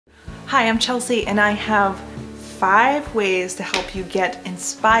Hi, I'm Chelsea and I have 5 ways to help you get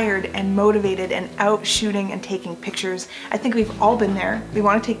inspired and motivated and out shooting and taking pictures. I think we've all been there. We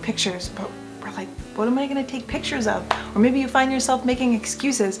want to take pictures, but we're like, what am I going to take pictures of? Or maybe you find yourself making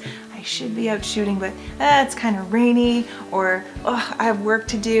excuses. I should be out shooting, but it's kind of rainy, or oh, I have work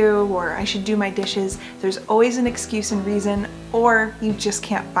to do, or I should do my dishes. There's always an excuse and reason, or you just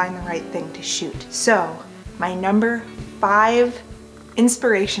can't find the right thing to shoot. So my number 5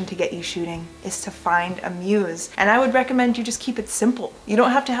 inspiration to get you shooting is to find a muse. And I would recommend you just keep it simple. You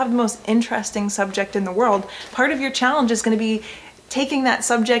don't have to have the most interesting subject in the world. Part of your challenge is going to be taking that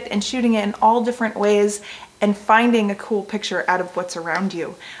subject and shooting it in all different ways and finding a cool picture out of what's around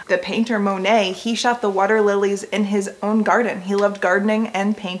you. The painter Monet, he shot the water lilies in his own garden. He loved gardening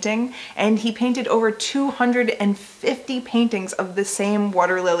and painting, and he painted over 250 paintings of the same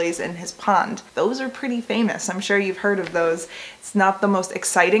water lilies in his pond. Those are pretty famous. I'm sure you've heard of those. It's not the most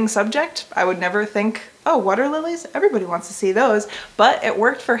exciting subject. I would never think, oh, water lilies? Everybody wants to see those. But it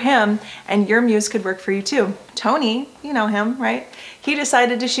worked for him, and your muse could work for you too. Tony, you know him, right? He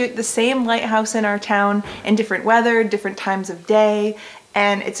decided to shoot the same lighthouse in our town in different weather, different times of day,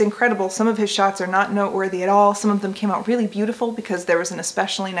 and it's incredible. Some of his shots are not noteworthy at all. Some of them came out really beautiful because there was an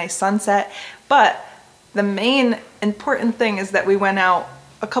especially nice sunset. But the main important thing is that we went out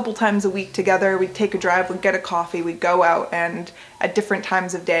a couple times a week together. We'd take a drive, we'd get a coffee, we'd go out, and at different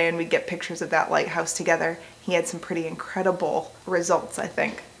times of day, and we'd get pictures of that lighthouse together. He had some pretty incredible results, I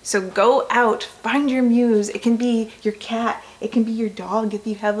think. So go out, find your muse. It can be your cat, it can be your dog if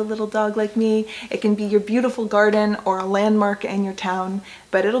you have a little dog like me, it can be your beautiful garden or a landmark in your town,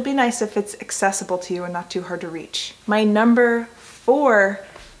 but it'll be nice if it's accessible to you and not too hard to reach. My number 4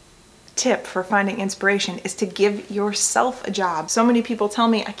 tip for finding inspiration is to give yourself a job. So many people tell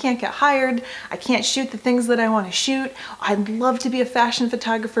me, I can't get hired, I can't shoot the things that I want to shoot, I'd love to be a fashion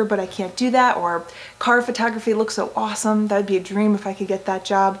photographer, but I can't do that, or car photography looks so awesome, that'd be a dream if I could get that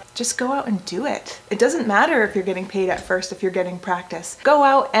job. Just go out and do it. It doesn't matter if you're getting paid at first, if you're getting practice. Go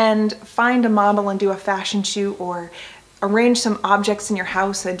out and find a model and do a fashion shoot, or arrange some objects in your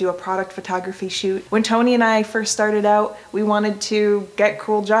house and do a product photography shoot. When Tony and I first started out, we wanted to get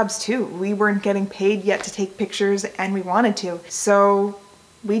cool jobs too. We weren't getting paid yet to take pictures, and we wanted to. So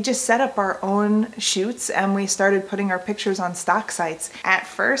we just set up our own shoots and we started putting our pictures on stock sites. At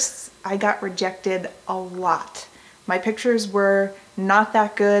first, I got rejected a lot. My pictures were not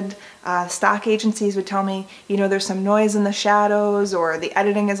that good. Stock agencies would tell me, you know, there's some noise in the shadows, or the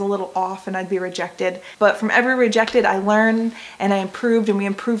editing is a little off, and I'd be rejected. But from every rejected, I learned and I improved, and we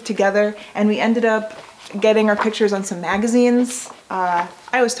improved together, and we ended up getting our pictures on some magazines. I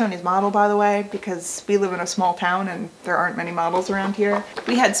was Tony's model, by the way, because we live in a small town and there aren't many models around here.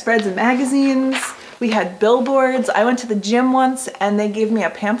 We had spreads in magazines. We had billboards. I went to the gym once and they gave me a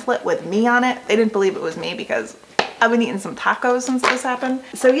pamphlet with me on it. They didn't believe it was me because I've been eating some tacos since this happened.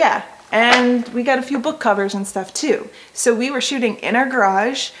 So yeah, and we got a few book covers and stuff too. So we were shooting in our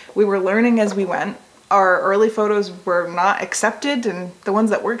garage. We were learning as we went. Our early photos were not accepted, and the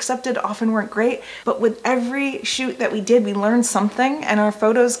ones that were accepted often weren't great. But with every shoot that we did, we learned something, and our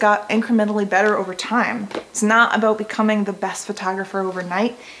photos got incrementally better over time. It's not about becoming the best photographer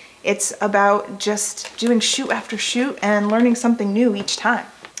overnight. It's about just doing shoot after shoot and learning something new each time.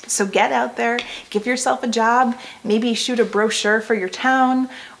 So get out there, give yourself a job, maybe shoot a brochure for your town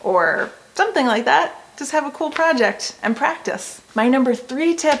or something like that. Just have a cool project and practice. My number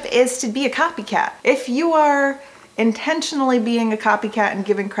 3 tip is to be a copycat. If you are intentionally being a copycat and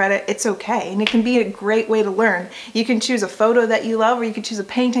giving credit, it's okay, and it can be a great way to learn. You can choose a photo that you love, or you can choose a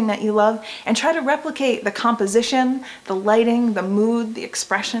painting that you love and try to replicate the composition, the lighting, the mood, the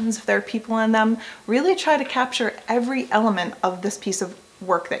expressions, if there are people in them. Really try to capture every element of this piece of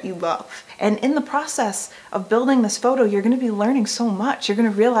work that you love. And in the process of building this photo, you're going to be learning so much. You're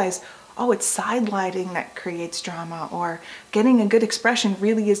going to realize, oh, it's side lighting that creates drama, or getting a good expression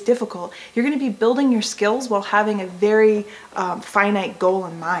really is difficult. You're going to be building your skills while having a very finite goal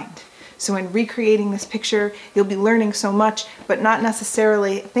in mind. So in recreating this picture, you'll be learning so much, but not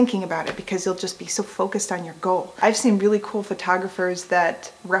necessarily thinking about it, because you'll just be so focused on your goal. I've seen really cool photographers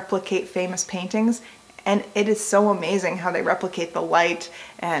that replicate famous paintings, and it is so amazing how they replicate the light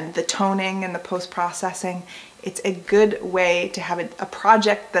and the toning and the post-processing. It's a good way to have a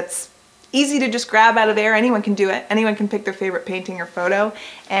project that's easy to just grab out of there. Anyone can do it. Anyone can pick their favorite painting or photo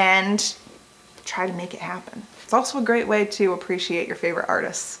and try to make it happen. It's also a great way to appreciate your favorite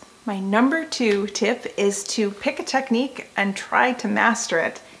artists. My number 2 tip is to pick a technique and try to master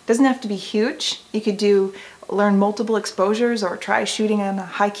it. It doesn't have to be huge. You could learn multiple exposures, or try shooting on a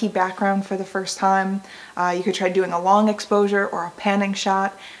high key background for the first time. You could try doing a long exposure or a panning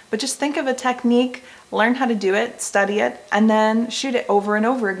shot, But just think of a technique, learn how to do it, study it, and then shoot it over and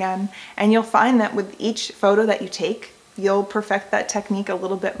over again. And you'll find that with each photo that you take, you'll perfect that technique a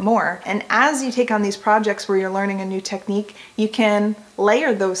little bit more. And as you take on these projects where you're learning a new technique, you can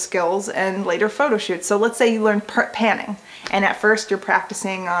layer those skills and later photo shoots. So let's say you learn panning, and at first you're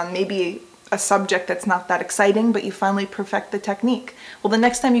practicing on maybe a subject that's not that exciting, but you finally perfect the technique. Well, the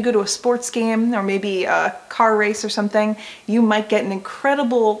next time you go to a sports game or maybe a car race or something, you might get an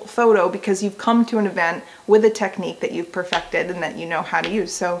incredible photo because you've come to an event with a technique that you've perfected and that you know how to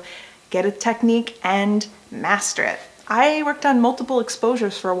use. So get a technique and master it. I worked on multiple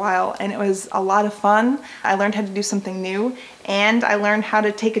exposures for a while and it was a lot of fun. I learned how to do something new and I learned how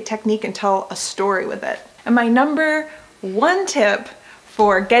to take a technique and tell a story with it. And my number one tip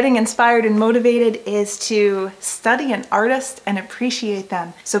for getting inspired and motivated is to study an artist and appreciate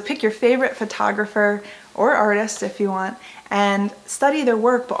them. So pick your favorite photographer or artist if you want and study their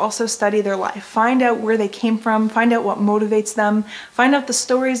work, but also study their life. Find out where they came from, find out what motivates them, find out the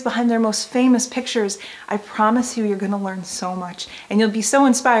stories behind their most famous pictures. I promise you, you're gonna learn so much. And you'll be so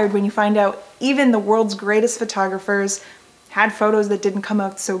inspired when you find out even the world's greatest photographers had photos that didn't come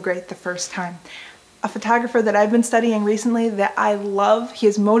out so great the first time. A photographer that I've been studying recently that I love, he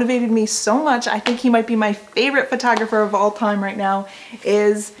has motivated me so much, I think he might be my favorite photographer of all time right now,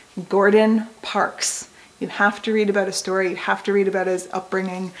 is Gordon Parks. You have to read about his story, you have to read about his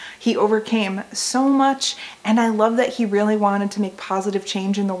upbringing. He overcame so much, and I love that he really wanted to make positive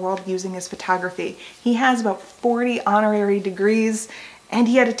change in the world using his photography. He has about 40 honorary degrees, and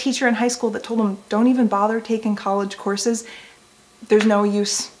he had a teacher in high school that told him, don't even bother taking college courses. There's no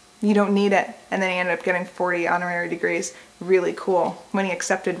use. You don't need it. And then he ended up getting 40 honorary degrees. Really cool. When he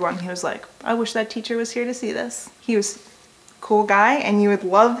accepted one, he was like, I wish that teacher was here to see this. He was a cool guy and you would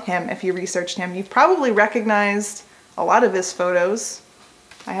love him if you researched him. You've probably recognized a lot of his photos.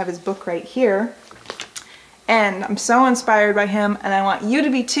 I have his book right here. And I'm so inspired by him and I want you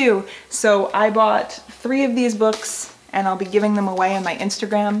to be too. So I bought 3 of these books and I'll be giving them away on my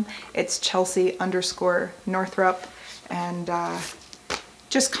Instagram. It's Chelsea_Northrup. And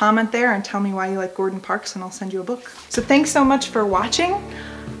just comment there and tell me why you like Gordon Parks and I'll send you a book. So thanks so much for watching.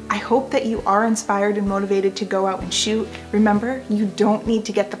 I hope that you are inspired and motivated to go out and shoot. Remember, you don't need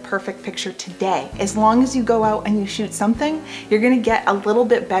to get the perfect picture today. As long as you go out and you shoot something, you're gonna get a little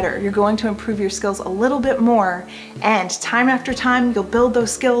bit better. You're going to improve your skills a little bit more, and time after time, you'll build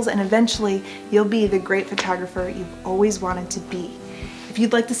those skills and eventually you'll be the great photographer you've always wanted to be. If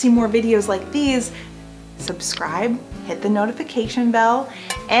you'd like to see more videos like these, subscribe, hit the notification bell,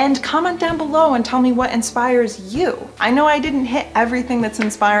 and comment down below and tell me what inspires you. I know I didn't hit everything that's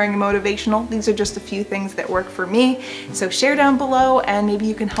inspiring and motivational. These are just a few things that work for me. So share down below and maybe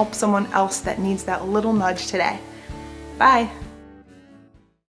you can help someone else that needs that little nudge today. Bye.